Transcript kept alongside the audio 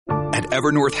At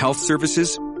Evernorth Health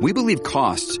Services, we believe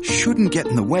costs shouldn't get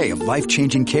in the way of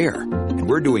life-changing care, and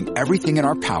we're doing everything in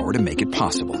our power to make it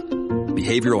possible.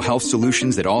 Behavioral health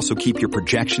solutions that also keep your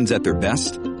projections at their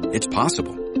best? It's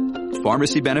possible.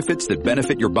 Pharmacy benefits that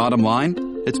benefit your bottom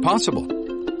line? It's possible.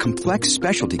 Complex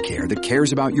specialty care that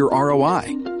cares about your ROI?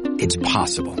 It's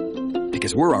possible.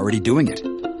 Because we're already doing it.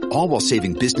 All while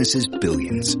saving businesses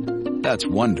billions. That's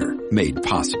Wonder made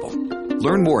possible.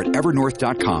 Learn more at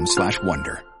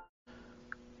evernorth.com/wonder.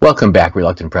 Welcome back,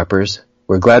 Reluctant Preppers.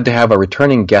 We're glad to have a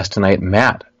returning guest tonight.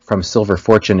 Matt from Silver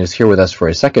Fortune is here with us for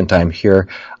a second time here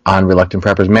on Reluctant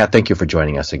Preppers. Matt, thank you for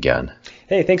joining us again.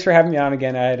 Hey, thanks for having me on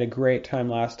again. I had a great time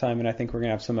last time, and I think we're going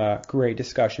to have some great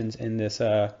discussions in this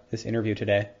interview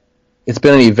today. It's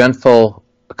been an eventful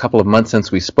couple of months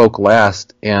since we spoke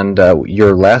last, and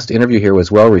your last interview here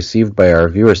was well received by our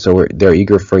viewers, so they're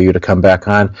eager for you to come back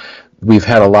on. We've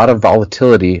had a lot of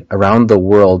volatility around the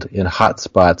world in hot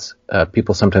spots.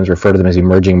 People sometimes refer to them as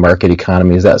emerging market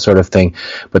economies, that sort of thing,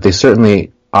 but they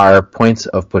certainly are points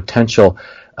of potential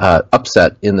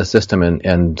upset in the system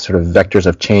and sort of vectors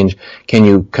of change. Can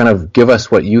you kind of give us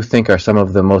what you think are some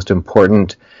of the most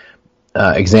important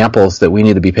examples that we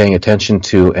need to be paying attention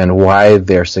to and why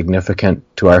they're significant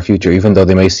to our future, even though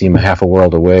they may seem half a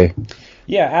world away?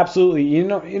 Yeah, absolutely. You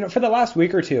know, for the last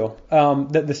week or two,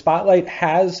 the spotlight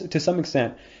has, to some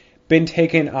extent, been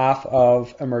taken off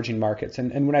of emerging markets.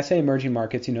 And when I say emerging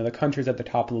markets, you know, the countries at the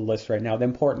top of the list right now, the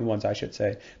important ones, I should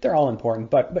say, they're all important.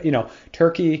 But you know,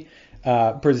 Turkey,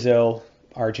 Brazil,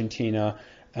 Argentina,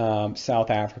 South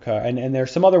Africa, and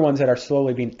there's some other ones that are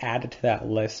slowly being added to that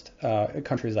list,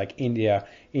 countries like India,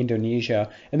 Indonesia,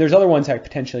 and there's other ones that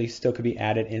potentially still could be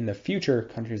added in the future,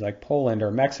 countries like Poland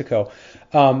or Mexico.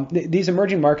 These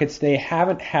emerging markets, they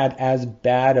haven't had as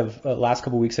bad of last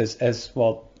couple of weeks as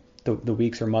well, the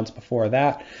weeks or months before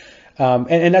that.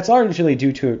 And that's largely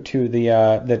due to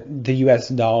the U.S.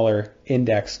 dollar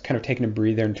index kind of taking a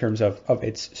breather in terms of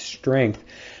its strength.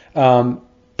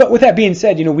 But with that being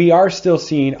said, you know, we are still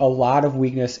seeing a lot of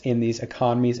weakness in these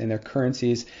economies and their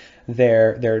currencies,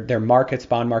 their markets,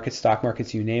 bond markets, stock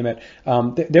markets, you name it.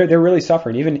 They're really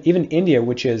suffering. Even India,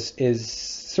 which is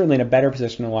certainly in a better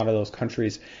position than a lot of those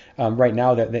countries right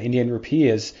now. That the Indian rupee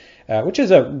is, which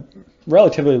is a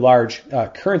relatively large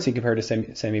currency compared to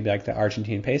say maybe like the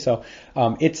Argentine peso.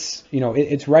 It's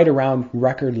right around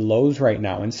record lows right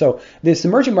now. And so this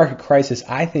emerging market crisis,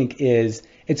 I think,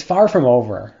 it's far from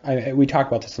over. We talked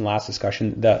about this in the last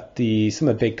discussion, some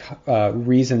of the big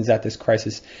reasons that this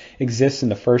crisis exists in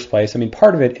the first place. I mean,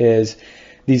 part of it is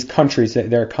these countries,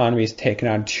 their economies taking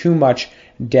on too much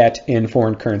debt in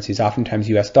foreign currencies, oftentimes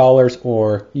U.S. dollars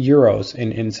or euros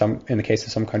in the case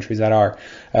of some countries that are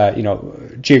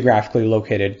geographically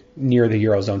located near the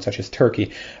eurozone, such as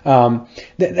Turkey.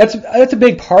 That's a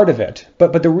big part of it.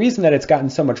 But the reason that it's gotten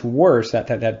so much worse,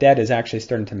 that debt is actually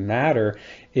starting to matter,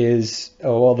 is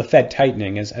the Fed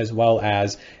tightening as well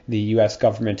as the U.S.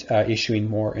 government issuing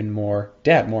more and more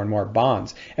debt, more and more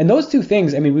bonds. And those two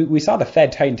things, I mean, we saw the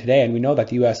Fed tighten today, and we know that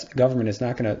the U.S. government is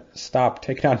not going to stop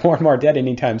taking on more and more debt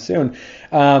anytime soon.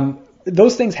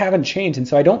 Those things haven't changed, and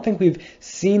so I don't think we've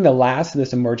seen the last of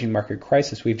this emerging market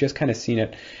crisis. We've just kind of seen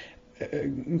it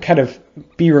kind of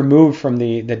be removed from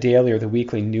the daily or the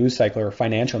weekly news cycle or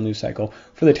financial news cycle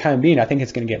for the time being. I think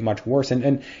it's going to get much worse.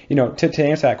 And you know, to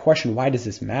answer that question, why does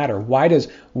this matter? Why does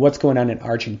what's going on in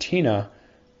Argentina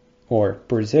or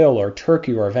Brazil or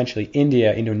Turkey or eventually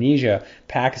India, Indonesia,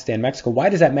 Pakistan, Mexico, why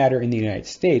does that matter in the United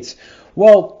States?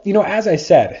 Well, you know, as I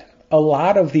said, a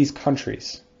lot of these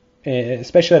countries,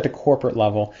 especially at the corporate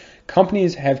level,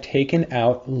 companies have taken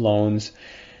out loans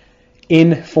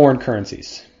in foreign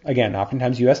currencies. Again,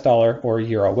 oftentimes U.S. dollar or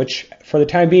euro, which for the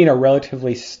time being are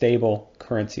relatively stable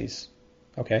currencies.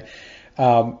 Okay,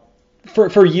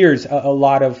 for years, a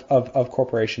lot of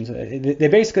corporations, they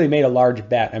basically made a large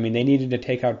bet. I mean, they needed to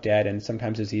take out debt, and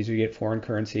sometimes it's easier to get foreign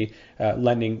currency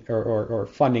lending or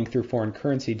funding through foreign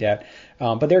currency debt.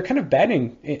 But they're kind of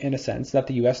betting, in a sense, that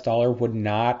the U.S. dollar would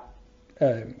not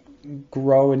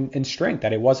grow in strength,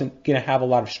 that it wasn't going to have a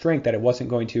lot of strength, that it wasn't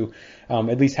going to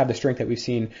at least have the strength that we've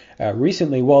seen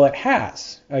recently. Well, it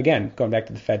has. Again, going back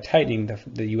to the Fed tightening,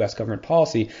 the U.S. government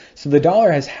policy. So the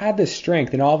dollar has had this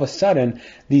strength, and all of a sudden,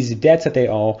 these debts that they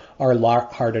owe are a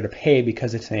lot harder to pay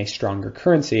because it's in a stronger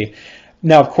currency.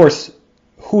 Now, of course,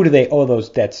 who do they owe those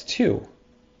debts to?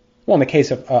 Well, in the case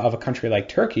of a country like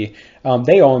Turkey,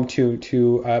 they owe them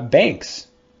to banks.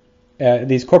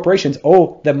 These corporations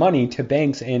owe the money to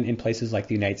banks in places like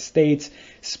the United States,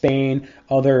 Spain,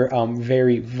 other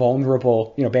very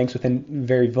vulnerable, banks within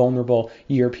very vulnerable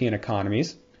European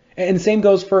economies. And the same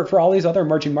goes for all these other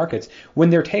emerging markets. When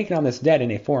they're taking on this debt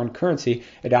in a foreign currency,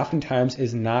 it oftentimes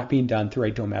is not being done through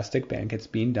a domestic bank. It's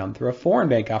being done through a foreign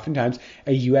bank, oftentimes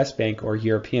a U.S. bank or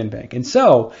European bank. And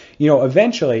so,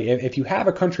 eventually, if you have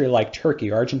a country like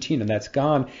Turkey or Argentina that's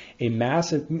undergone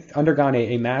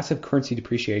a massive currency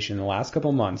depreciation in the last couple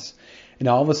of months, and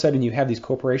all of a sudden you have these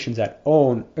corporations that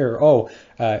owe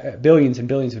billions and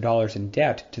billions of dollars in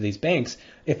debt to these banks,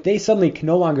 if they suddenly can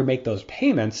no longer make those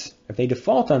payments, if they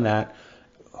default on that,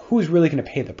 who's really going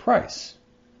to pay the price?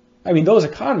 I mean, those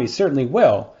economies certainly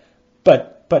will,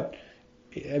 but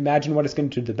imagine what it's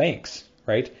going to do to the banks,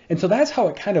 right? And so that's how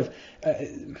it kind of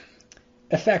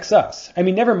affects us. I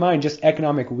mean, never mind just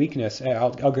economic weakness.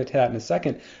 I'll get to that in a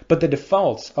second. But the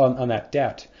defaults on that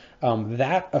debt,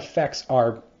 that affects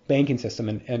our banking system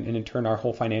and in turn our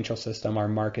whole financial system, our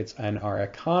markets, and our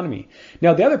economy.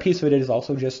 Now, the other piece of it is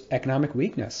also just economic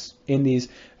weakness in these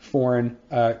foreign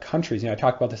countries. I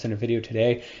talked about this in a video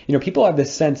today. People have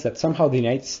this sense that somehow the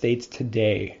United States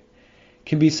today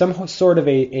can be some sort of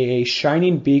a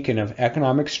shining beacon of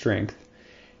economic strength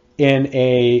in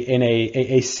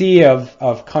a sea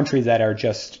of countries that are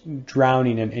just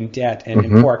drowning in debt and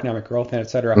in poor economic growth and et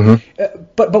cetera.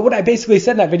 But what I basically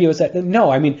said in that video is that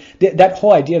no, I mean that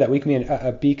whole idea that we can be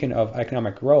a beacon of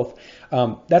economic growth,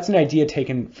 that's an idea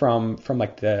taken from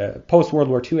like the post World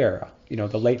War II era,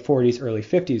 the late 40s, early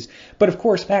 50s. But of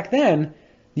course, back then,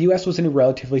 the U.S. was in a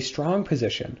relatively strong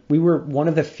position. We were one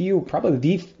of the few,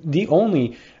 probably the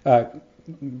only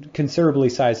considerably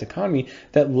sized economy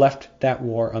that left that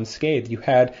war unscathed. You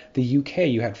had the UK,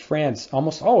 you had France,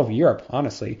 almost all of Europe,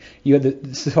 honestly. You had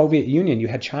the Soviet Union, you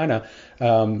had China,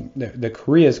 the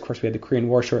Koreas, of course we had the Korean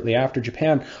War shortly after,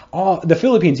 Japan, the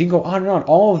Philippines, you can go on and on.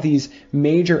 All of these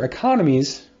major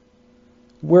economies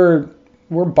were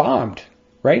bombed,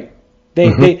 right?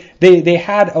 They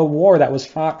had a war that was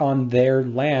fought on their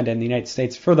land, and the United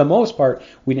States, for the most part,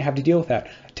 we didn't have to deal with that.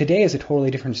 Today is a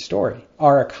totally different story.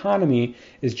 Our economy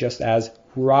is just as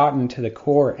rotten to the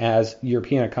core as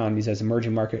European economies, as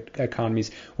emerging market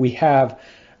economies. We have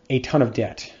a ton of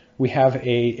debt. We have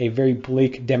a very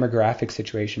bleak demographic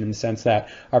situation in the sense that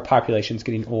our population is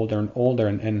getting older and older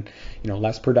and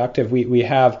less productive. We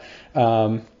have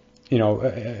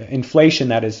inflation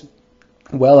that is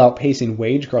well outpacing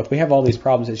wage growth. We have all these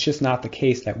problems. It's just not the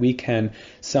case that we can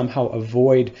somehow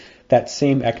avoid that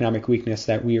same economic weakness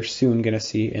that we are soon going to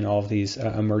see in all of these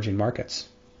emerging markets.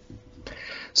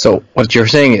 So what you're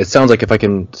saying, it sounds like, if I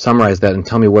can summarize that and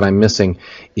tell me what I'm missing,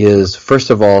 is first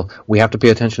of all, we have to pay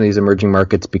attention to these emerging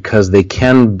markets because they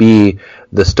can be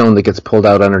the stone that gets pulled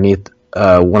out underneath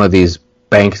one of these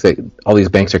banks, that all these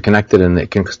banks are connected, and it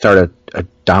can start a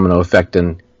domino effect,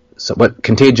 and so what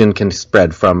contagion can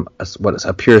spread from what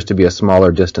appears to be a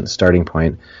smaller distant starting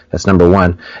point. That's number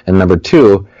one. And number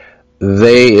two,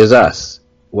 they is us.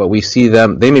 What we see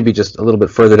them, they may be just a little bit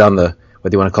further down the,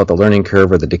 whether you want to call it the learning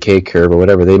curve or the decay curve or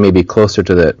whatever, they may be closer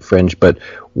to the fringe, but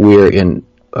we're in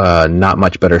not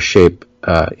much better shape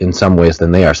in some ways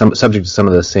than they are, subject to some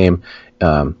of the same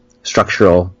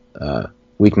structural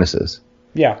weaknesses.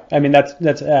 Yeah, I mean,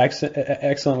 that's an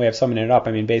excellent way of summing it up.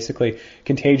 I mean, basically,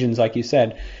 contagions, like you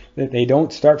said, they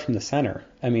don't start from the center.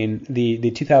 I mean,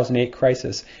 the 2008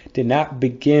 crisis did not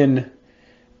begin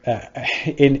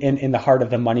in the heart of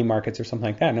the money markets or something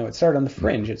like that. No, it started on the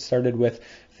fringe. It started with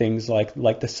things like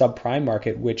the subprime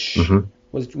market, which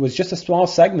was just a small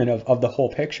segment of the whole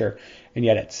picture, and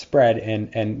yet it spread.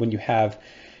 And when you have,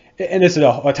 and this is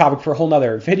a topic for a whole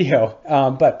nother video,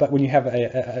 but when you have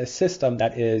a system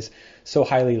that is so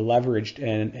highly leveraged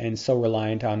and so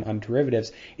reliant on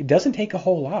derivatives, it doesn't take a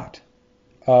whole lot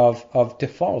of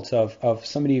defaults, of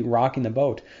somebody rocking the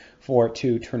boat for it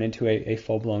to turn into a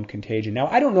full-blown contagion. Now,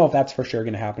 I don't know if that's for sure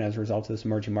going to happen as a result of this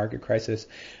emerging market crisis.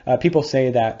 People say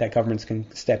that governments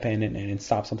can step in and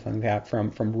stop something like that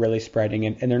from really spreading,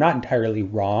 and they're not entirely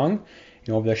wrong,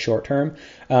 over the short term.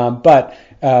 But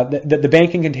the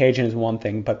banking contagion is one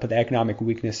thing, but the economic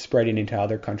weakness spreading into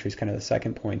other countries, kind of the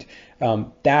second point.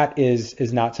 That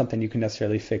is not something you can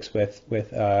necessarily fix with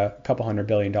a couple $100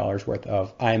 billion worth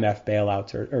of IMF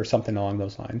bailouts or something along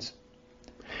those lines.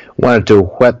 Wanted to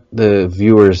whet the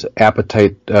viewers'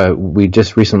 appetite. We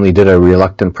just recently did a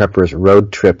Reluctant Preppers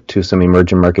road trip to some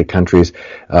emerging market countries,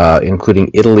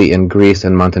 including Italy and Greece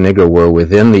and Montenegro were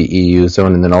within the EU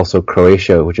zone, and then also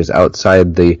Croatia, which is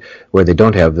outside where they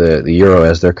don't have the euro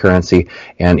as their currency,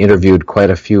 and interviewed quite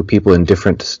a few people in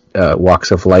different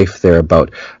walks of life there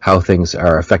about how things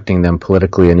are affecting them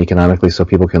politically and economically, so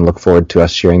people can look forward to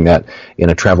us sharing that in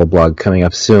a travel blog coming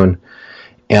up soon.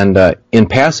 And in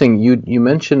passing, you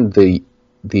mentioned the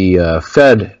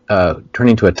Fed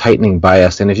turning to a tightening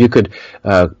bias, and if you could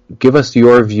give us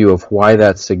your view of why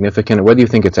that's significant, whether you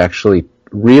think it's actually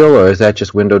real or is that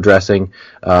just window dressing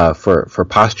for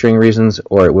posturing reasons,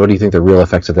 or what do you think the real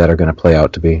effects of that are going to play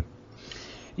out to be?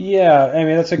 Yeah, I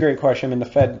mean that's a great question. I mean the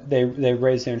Fed they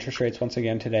raised their interest rates once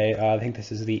again today. I think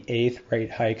this is the eighth rate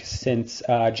hike since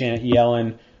Janet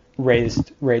Yellen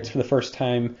raised rates for the first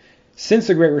time since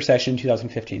the Great Recession in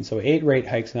 2015. So 8 rate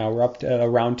hikes now. We're up to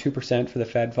around 2% for the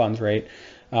Fed funds rate.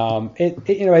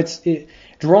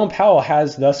 Jerome Powell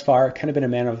has thus far kind of been a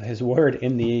man of his word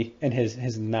in his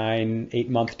 8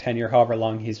 month tenure, however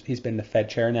long he's been the Fed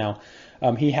chair now.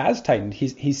 He has tightened.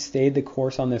 He's stayed the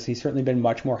course on this. He's certainly been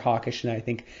much more hawkish than I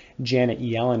think Janet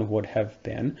Yellen would have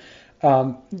been.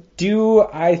 Do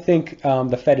I think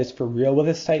the Fed is for real with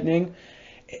this tightening?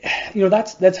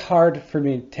 That's hard for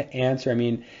me to answer. I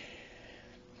mean,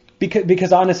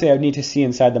 because honestly, I need to see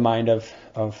inside the mind of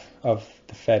the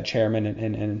Fed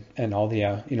chairman and all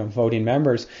the voting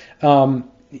members.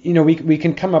 We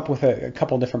can come up with a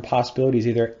couple different possibilities.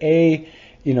 Either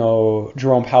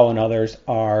Jerome Powell and others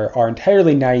are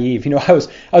entirely naive. I was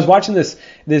watching or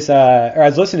I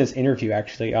was listening to this interview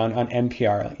actually on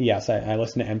NPR. Yes, I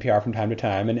listen to NPR from time to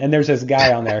time, and there's this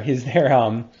guy on there.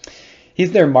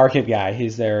 He's their market guy.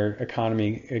 He's their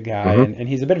economy guy, and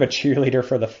he's a bit of a cheerleader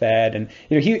for the Fed. And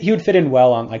he would fit in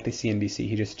well on like the CNBC.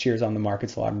 He just cheers on the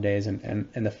markets a lot of days and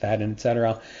the Fed and et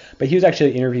cetera. But he was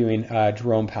actually interviewing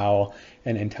Jerome Powell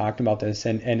and talking about this.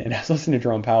 And I was listening to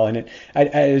Jerome Powell, and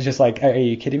I was just like, are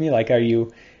you kidding me? Like, are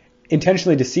you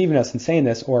intentionally deceiving us and saying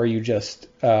this, or are you just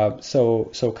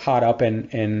so caught up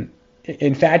in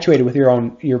infatuated with your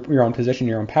own position,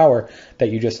 your own power, that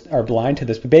you just are blind to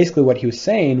this? But basically what he was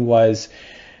saying was,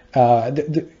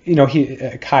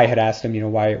 Kai had asked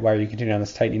him, why are you continuing on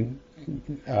this tightening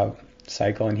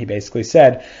cycle? And he basically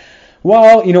said,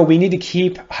 well, we need to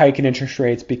keep hiking interest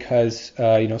rates because,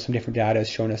 some different data has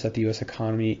shown us that the U.S.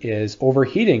 economy is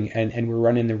overheating and we're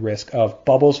running the risk of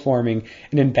bubbles forming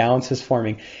and imbalances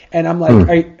forming. And I'm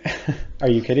like, are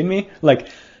you kidding me? Like,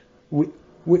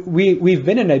 We've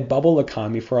been in a bubble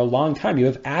economy for a long time. You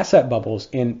have asset bubbles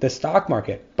in the stock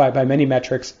market by many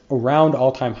metrics around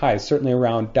all-time highs, certainly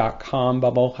around dot-com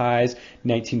bubble highs,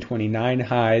 1929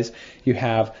 highs. You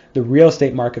have the real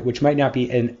estate market, which might not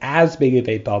be in as big of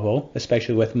a bubble,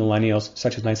 especially with millennials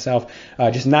such as myself,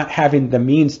 just not having the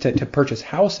means to purchase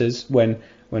houses when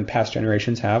past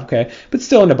generations have, okay, but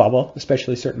still in a bubble,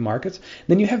 especially certain markets.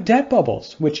 Then you have debt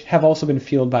bubbles, which have also been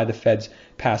fueled by the Fed's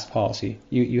past policy.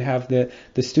 You have the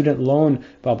student loan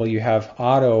bubble, you have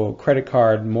auto, credit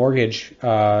card, mortgage,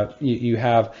 you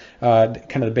have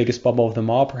kind of the biggest bubble of them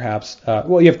all, perhaps.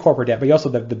 You have corporate debt, but you also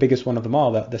the biggest one of them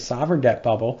all, the sovereign debt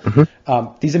bubble.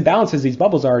 These imbalances, these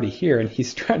bubbles are already here, and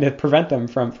he's trying to prevent them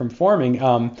from forming.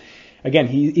 Again,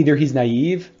 he's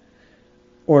naive,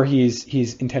 or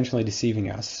he's intentionally deceiving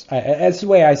us. That's the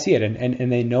way I see it,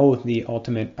 and they know the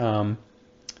ultimate,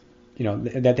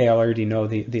 that they already know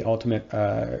the ultimate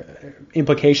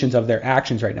implications of their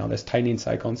actions right now, this tightening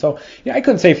cycle. And so, I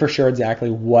couldn't say for sure exactly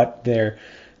what they're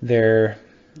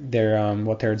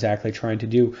exactly trying to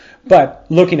do, but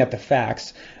looking at the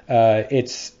facts,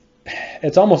 it's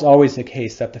almost always the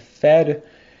case that the Fed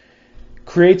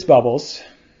creates bubbles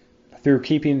through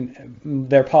keeping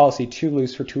their policy too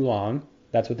loose for too long.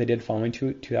 That's what they did following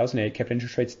 2008, kept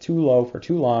interest rates too low for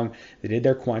too long. They did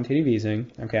their quantitative easing,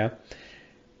 okay?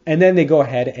 And then they go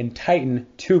ahead and tighten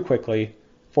too quickly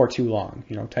for too long,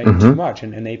 tighten too much,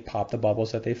 and they pop the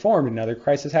bubbles that they formed. Another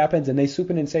crisis happens, and they swoop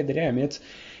in and save the day. I mean,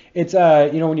 it's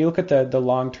when you look at the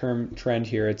long-term trend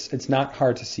here, it's not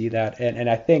hard to see that. And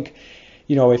I think,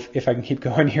 if I can keep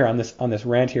going here on this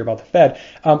rant here about the Fed,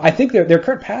 I think their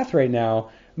current path right now,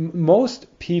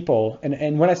 most people,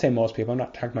 and when I say most people, I'm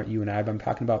not talking about you and I, but I'm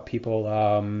talking about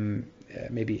people,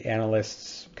 maybe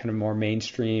analysts, kind of more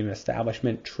mainstream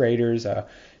establishment traders,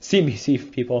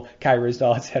 CNBC people, Kai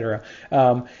Ryssdal, etc.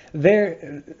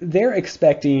 They're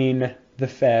expecting the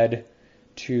Fed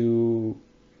to,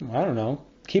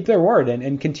 keep their word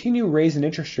and continue raising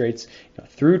interest rates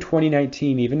through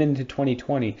 2019, even into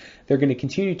 2020. They're going to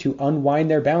continue to unwind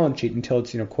their balance sheet until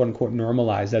it's quote unquote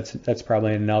normalized. That's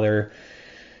probably another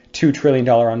 $2 trillion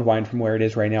unwind from where it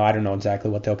is right now. I don't know exactly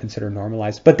what they'll consider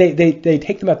normalized, but they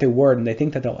take them at their word, and they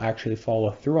think that they'll actually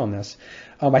follow through on this.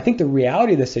 I think the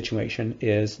reality of the situation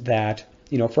is that,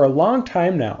 for a long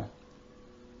time now,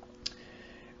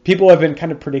 people have been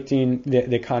kind of predicting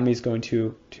the economy is going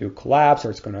to collapse, or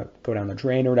it's going to go down the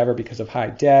drain or whatever because of high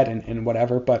debt and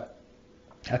whatever. But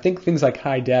I think things like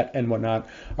high debt and whatnot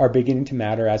are beginning to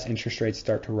matter as interest rates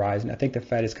start to rise, and I think the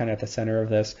Fed is kind of at the center of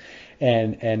this.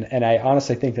 And I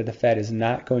honestly think that the Fed is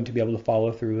not going to be able to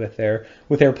follow through with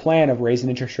their plan of raising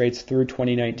interest rates through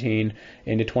 2019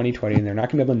 into 2020, and they're not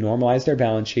going to be able to normalize their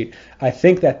balance sheet. I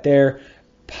think that their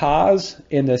pause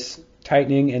in this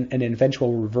tightening and an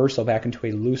eventual reversal back into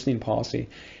a loosening policy,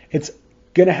 it's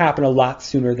going to happen a lot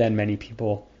sooner than many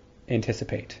people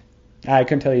anticipate. I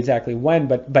couldn't tell you exactly when,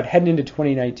 but heading into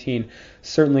 2019,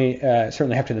 certainly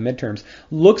after the midterms,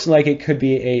 looks like it could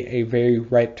be a very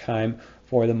ripe time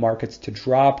for the markets to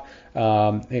drop.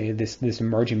 This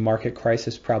emerging market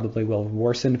crisis probably will have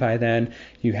worsened by then.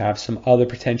 You have some other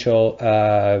potential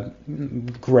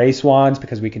gray swans,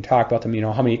 because we can talk about them.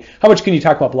 How much can you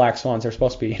talk about black swans? They're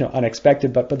supposed to be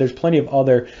unexpected, but there's plenty of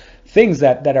other things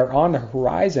that are on the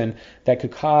horizon that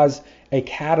could cause a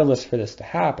catalyst for this to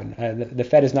happen. The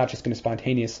Fed is not just going to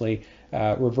spontaneously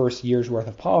reverse years worth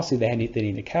of policy. They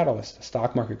need a catalyst, a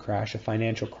stock market crash, a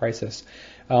financial crisis.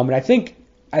 And I think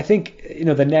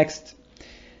the next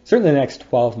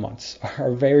 12 months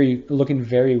are looking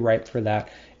very ripe for that.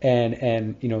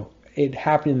 And it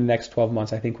happening in the next 12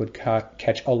 months, I think, would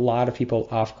catch a lot of people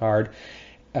off guard.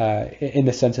 In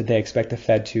the sense that they expect the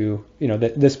Fed to,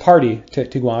 this party to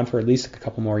go on for at least a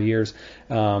couple more years.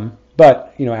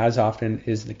 But as often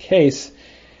is the case,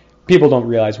 people don't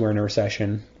realize we're in a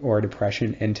recession or a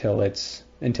depression until it's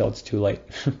too late.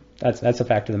 That's a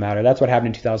fact of the matter. That's what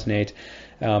happened in 2008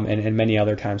 and many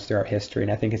other times throughout history.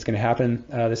 And I think it's going to happen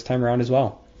this time around as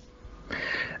well.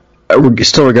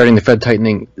 Still regarding the Fed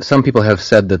tightening, some people have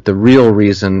said that the real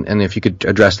reason, and if you could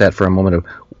address that for a moment,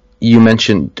 you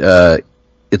mentioned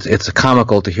it's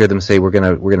comical to hear them say we're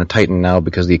gonna tighten now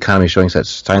because the economy is showing such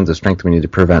signs of strength. We need to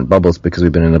prevent bubbles because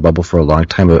we've been in a bubble for a long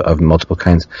time of multiple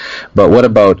kinds. But what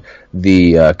about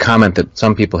the comment that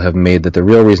some people have made that the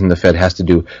real reason the Fed has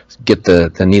to get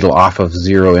the needle off of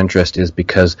zero interest is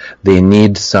because they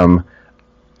need some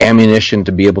ammunition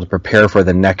to be able to prepare for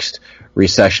the next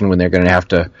recession when they're going to have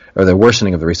to, or the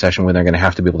worsening of the recession when they're going to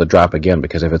have to be able to drop again,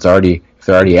 because if they're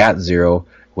already at zero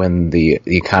when the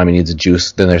economy needs a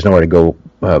juice, then there's nowhere to go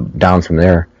down from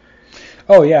there.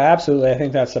 Oh yeah, absolutely. I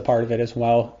think that's a part of it as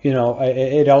well.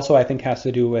 It also, I think, has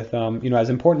to do with as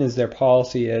important as their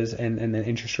policy is and the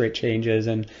interest rate changes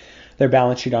and their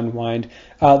balance sheet unwind,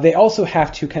 they also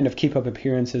have to kind of keep up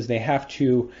appearances. They have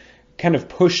to kind of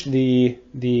push the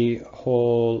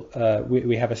whole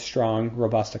we have a strong,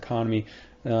 robust economy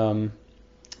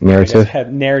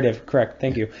narrative, correct,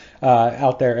 thank you,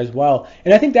 out there as well.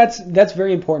 And I think that's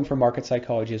very important for market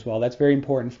psychology as well. That's very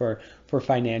important for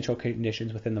financial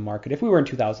conditions within the market. If we were in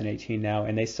 2018 now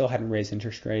and they still hadn't raised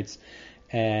interest rates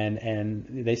and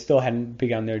they still hadn't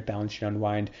begun their balance sheet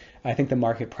unwind, I think the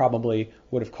market probably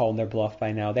would have called their bluff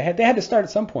by now. They had to start at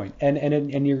some point.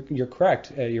 And you're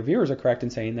correct. Your viewers are correct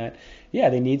in saying that, yeah,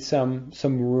 they need some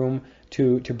room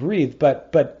to breathe.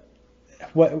 But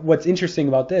what's interesting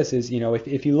about this is,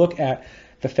 if you look at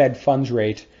the Fed funds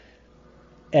rate,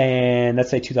 and let's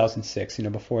say 2006,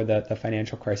 before the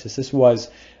financial crisis, this was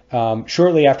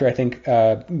shortly after I think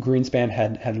Greenspan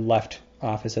had left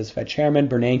office as Fed chairman.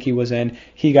 Bernanke was in.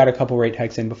 He got a couple rate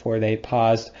hikes in before they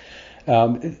paused.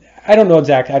 I don't know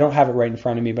exactly. I don't have it right in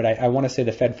front of me, but I want to say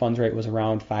the Fed funds rate was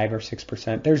around 5 or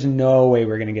 6%. There's no way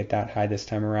we're going to get that high this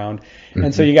time around. Mm-hmm.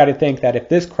 And so you got to think that if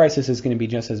this crisis is going to be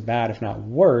just as bad, if not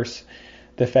worse,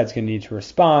 the Fed's going to need to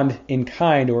respond in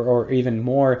kind or even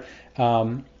more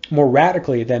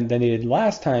radically than they did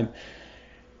last time.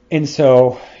 And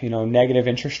so, negative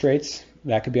interest rates,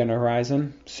 that could be on the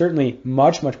horizon. Certainly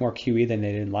much, much more QE than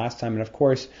they did last time. And of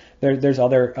course, there's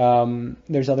other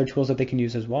tools that they can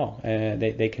use as well.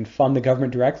 They can fund the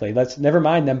government directly. Let's never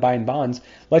mind them buying bonds.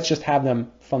 Let's just have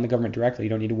them fund the government directly. You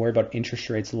don't need to worry about interest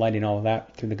rates lighting all of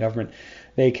that through the government.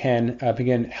 They can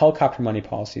begin helicopter money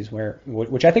policies,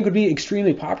 which I think would be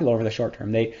extremely popular over the short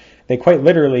term. They quite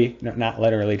literally, not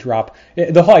literally, drop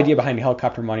the whole idea behind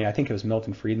helicopter money. I think it was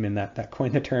Milton Friedman that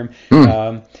coined the term.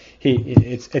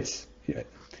 It's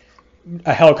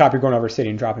a helicopter going over a city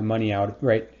and dropping money out,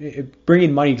 right?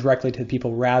 Bringing money directly to the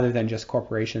people rather than just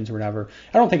corporations or whatever.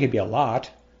 I don't think it'd be a lot.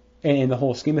 In the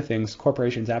whole scheme of things,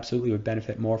 corporations absolutely would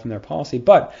benefit more from their policy,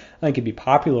 but I think it'd be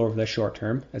popular over the short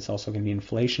term. It's also going to be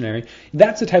inflationary.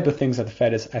 That's the type of things that the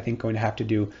Fed is, I think, going to have to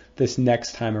do this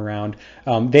next time around.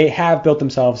 They have built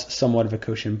themselves somewhat of a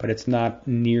cushion, but it's not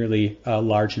nearly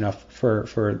large enough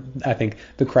for I think,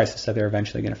 the crisis that they're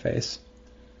eventually going to face.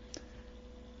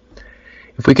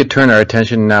 If we could turn our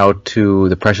attention now to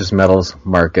the precious metals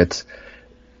markets,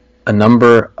 a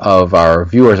number of our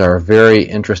viewers are very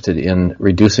interested in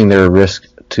reducing their risk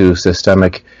to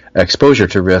systemic exposure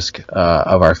to risk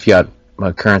of our fiat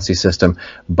currency system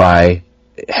by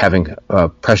having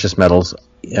precious metals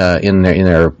in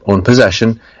their own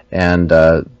possession, and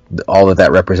all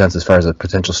that represents as far as a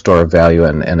potential store of value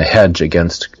and a hedge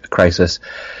against crisis.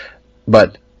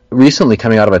 But recently,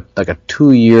 coming out of a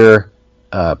 2-year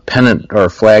pennant or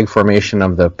flag formation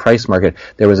of the price market,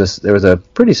 there was a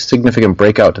pretty significant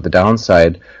breakout to the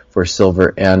downside for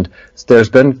silver, and there's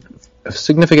been a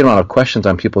significant amount of questions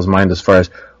on people's minds as far as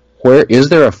where is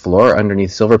there a floor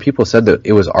underneath silver. People said that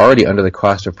it was already under the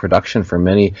cost of production for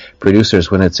many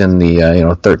producers when it's in the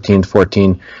 $13,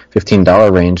 $14,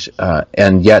 $15 range,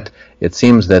 and yet it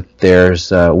seems that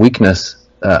there's weakness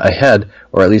ahead,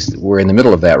 or at least we're in the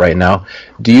middle of that right now.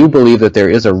 Do you believe that there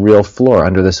is a real floor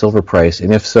under the silver price,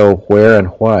 and if so, where and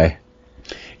why?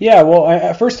 Yeah,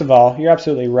 well, first of all, you're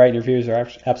absolutely right. Your viewers are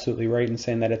absolutely right in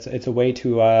saying that it's a way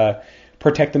to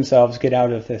protect themselves, get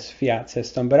out of this fiat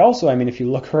system. But also, I mean, if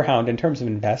you look around in terms of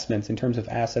investments, in terms of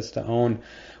assets to own,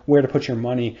 where to put your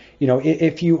money,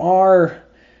 if you are,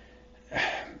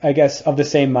 I guess, of the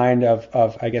same mind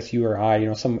of I guess you or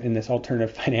I, some in this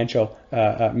alternative financial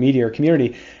media or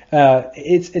community,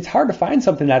 it's hard to find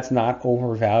something that's not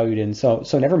overvalued. And so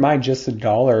never mind just the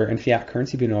dollar and fiat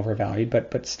currency being overvalued,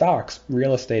 but stocks,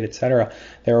 real estate, etc.,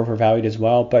 they're overvalued as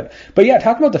well. But yeah,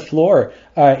 talking about the floor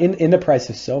in the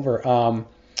price of silver,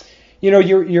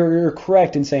 you're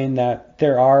correct in saying that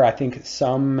there are, I think,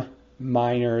 some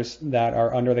miners that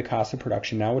are under the cost of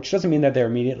production now, which doesn't mean that they're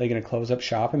immediately going to close up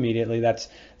shop immediately. That's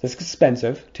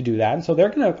expensive to do that, and so they're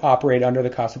going to operate under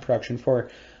the cost of production for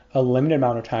a limited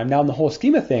amount of time. Now, in the whole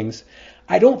scheme of things,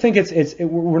 I don't think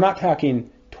we're not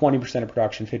talking 20% of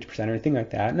production, 50% or anything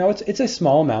like that. No, it's a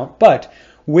small amount, but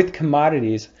with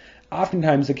commodities,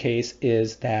 oftentimes the case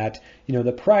is that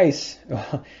the price.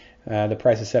 The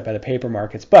price is set by the paper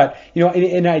markets, but in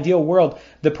an ideal world,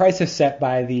 the price is set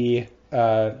by the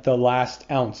last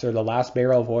ounce or the last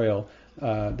barrel of oil,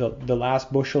 the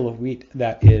last bushel of wheat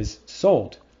that is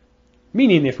sold.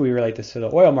 Meaning, if we relate this to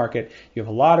the oil market, you have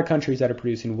a lot of countries that are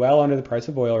producing well under the price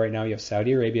of oil right now. You have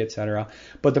Saudi Arabia, etc.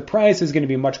 But the price is going to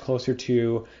be much closer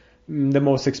to the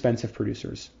most expensive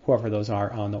producers, whoever those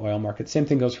are on the oil market. Same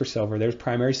thing goes for silver. There's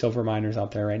primary silver miners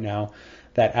out there right now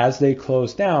that, as they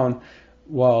close down,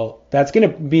 well, that's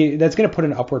going to put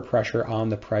an upward pressure on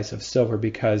the price of silver,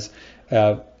 because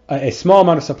a small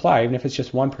amount of supply, even if it's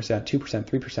just 1%, 2%,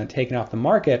 3% taken off the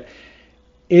market,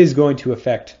 is going to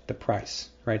affect the price,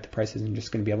 right? The price isn't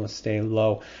just going to be able to stay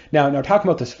low. Now talking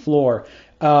about this floor,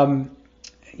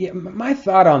 my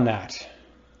thought on that,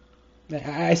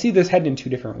 I see this heading in two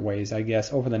different ways, I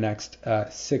guess, over the next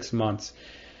 6 months.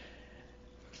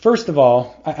 First of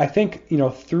all, I think,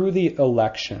 through the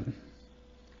election,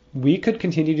 we could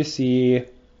continue to see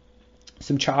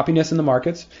some choppiness in the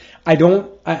markets.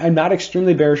 I'm not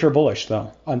extremely bearish or bullish,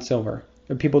 though, on silver.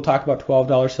 People talk about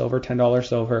 $12 silver, $10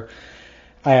 silver.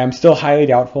 I am still highly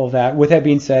doubtful of that. With that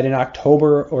being said, in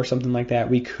October or something like that,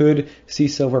 we could see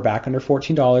silver back under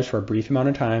 $14 for a brief amount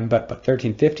of time, but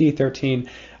 $13.50, $13,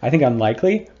 I think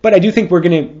unlikely. But I do think we're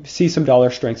going to see some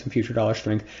dollar strength, some future dollar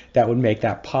strength that would make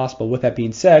that possible. With that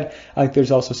being said, I think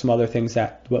there's also some other things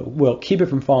that will keep it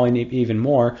from falling even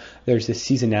more. There's this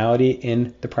seasonality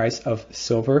in the price of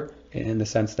silver, in the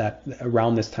sense that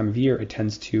around this time of year, it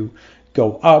tends to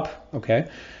go up, okay?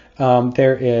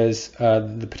 There is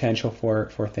the potential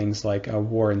for things like a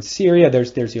war in Syria.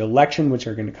 There's the election, which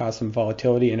are going to cause some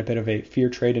volatility and a bit of a fear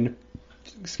trade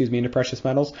into precious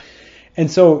metals. And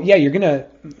so, yeah,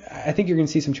 I think you're going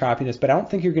to see some choppiness, but I don't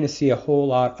think you're going to see a whole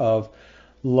lot of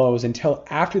lows until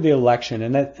after the election.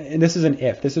 And this is an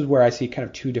if. This is where I see kind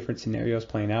of two different scenarios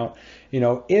playing out.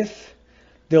 If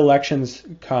the elections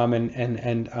come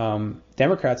and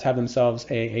Democrats have themselves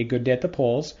a good day at the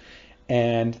polls,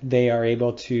 and they are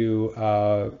able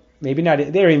to maybe not,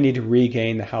 they don't even need to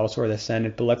regain the House or the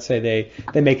Senate, but let's say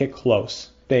they make it close.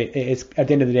 It's at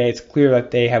the end of the day, it's clear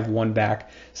that they have won back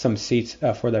some seats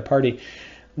for their party.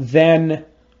 Then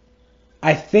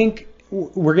I think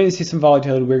we're going to see some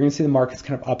volatility. We're going to see the markets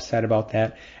kind of upset about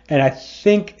that. And I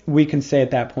think we can say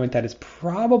at that point that it's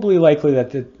probably likely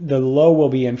that the low will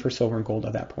be in for silver and gold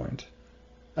at that point.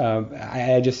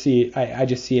 I just see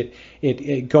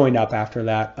it going up after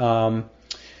that.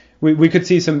 We could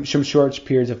see some short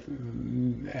periods of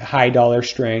high dollar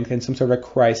strength and some sort of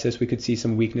crisis. We could see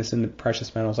some weakness in the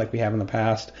precious metals like we have in the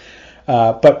past.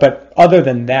 But other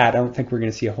than that, I don't think we're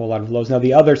going to see a whole lot of lows. Now,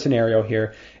 the other scenario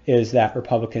here is that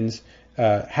Republicans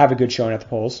have a good showing at the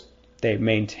polls. They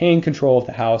maintain control of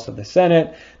the House, of the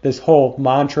Senate. This whole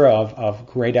mantra of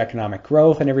great economic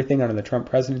growth and everything under the Trump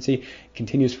presidency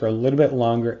continues for a little bit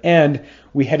longer. And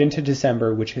we head into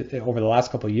December, which over the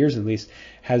last couple of years at least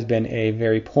has been a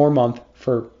very poor month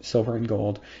for silver and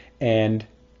gold. And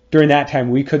during that time,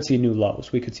 we could see new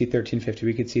lows. We could see 1350.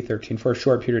 We could see 13 for a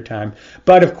short period of time.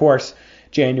 But of course,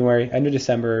 January, end of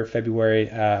December, February,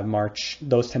 March,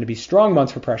 those tend to be strong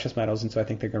months for precious metals, and so I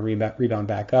think they're going to rebound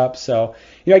back up. So,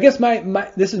 I guess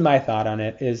this is my thought on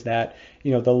it, is that,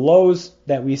 the lows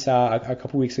that we saw a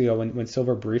couple weeks ago when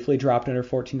silver briefly dropped under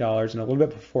 $14, and a little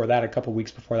bit before that, a couple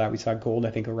weeks before that, we saw gold,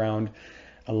 I think, around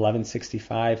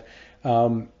 $11.65.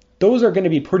 Those are going to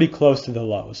be pretty close to the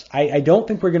lows. I don't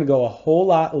think we're going to go a whole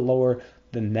lot lower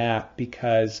than that,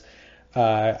 because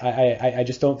I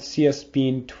just don't see us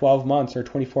being 12 months or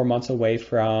 24 months away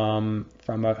from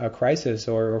a crisis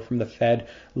or from the Fed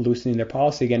loosening their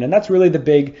policy again. And that's really the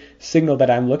big signal that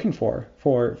I'm looking for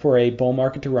a bull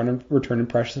market to return in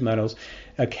precious metals,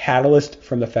 a catalyst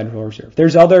from the Federal Reserve.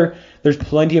 There's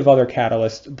plenty of other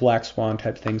catalysts, black swan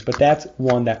type things, but that's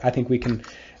one that I think we can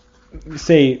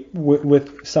say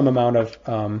with some amount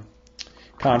of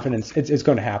confidence it's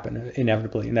going to happen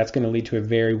inevitably, and that's going to lead to a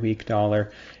very weak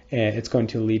dollar, and it's going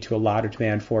to lead to a lot of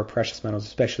demand for precious metals,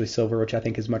 especially silver, which I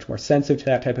think is much more sensitive to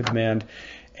that type of demand,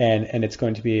 and it's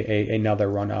going to be another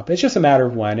run up. It's just a matter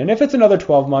of when, and if it's another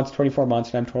 12 months, 24 months,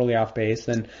 and I'm totally off base,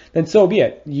 then so be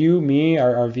it. You, me,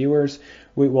 our viewers,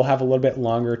 we will have a little bit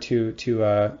longer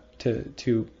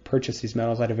to purchase these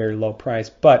metals at a very low price.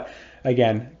 But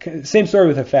again, same story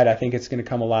with the Fed. I think it's going to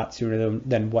come a lot sooner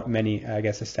than what many, I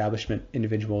guess, establishment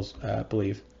individuals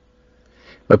believe.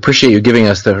 I appreciate you giving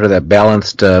us that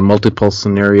balanced multiple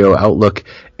scenario outlook.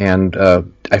 And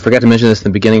I forgot to mention this in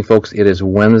the beginning, folks. It is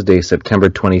Wednesday, September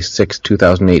 26,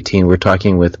 2018. We're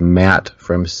talking with Matt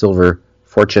from Silver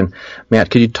Fortune. Matt,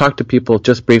 could you talk to people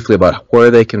just briefly about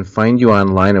where they can find you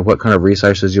online and what kind of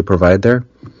resources you provide there?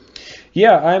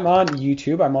 Yeah, I'm on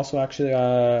YouTube. I'm also actually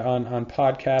on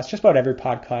podcasts, just about every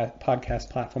podcast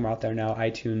platform out there now,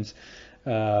 iTunes,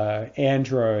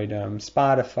 Android,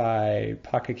 Spotify,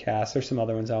 Pocket Cast. There's some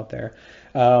other ones out there.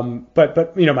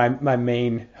 But my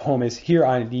main home is here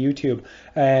on YouTube.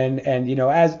 And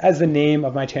as the name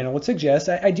of my channel would suggest,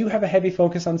 I do have a heavy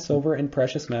focus on silver and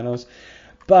precious metals,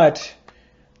 but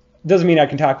doesn't mean I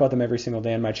can talk about them every single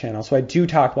day on my channel. So I do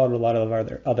talk about a lot of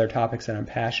other topics that I'm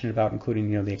passionate about,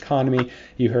 including the economy.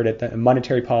 You heard it, the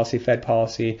monetary policy, Fed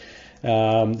policy,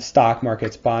 stock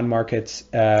markets, bond markets.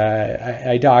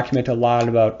 I document a lot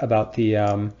about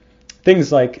the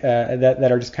things like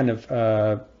that are just kind of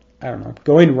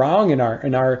going wrong in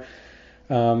our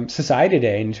society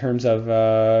today in terms of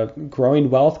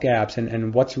growing wealth gaps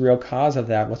and what's the real cause of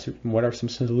that. What are some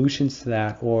solutions to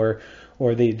that, or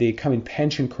the coming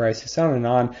pension crisis, on and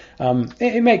on.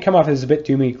 It may come off as a bit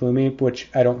doomy gloomy, which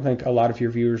I don't think a lot of your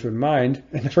viewers would mind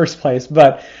in the first place,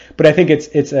 but I think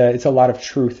it's a lot of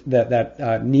truth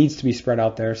that needs to be spread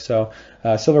out there. So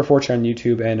Silver Fortune on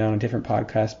YouTube and on different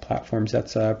podcast platforms,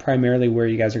 that's primarily where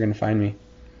you guys are going to find me.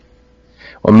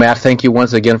 Well, Matt, thank you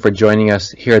once again for joining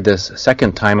us here this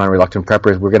second time on Reluctant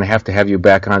Preppers. We're going to have you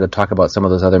back on to talk about some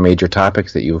of those other major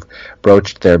topics that you've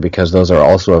broached there, because those are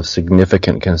also of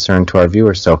significant concern to our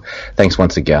viewers. So thanks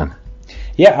once again.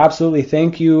 Yeah, absolutely.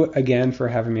 Thank you again for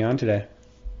having me on today.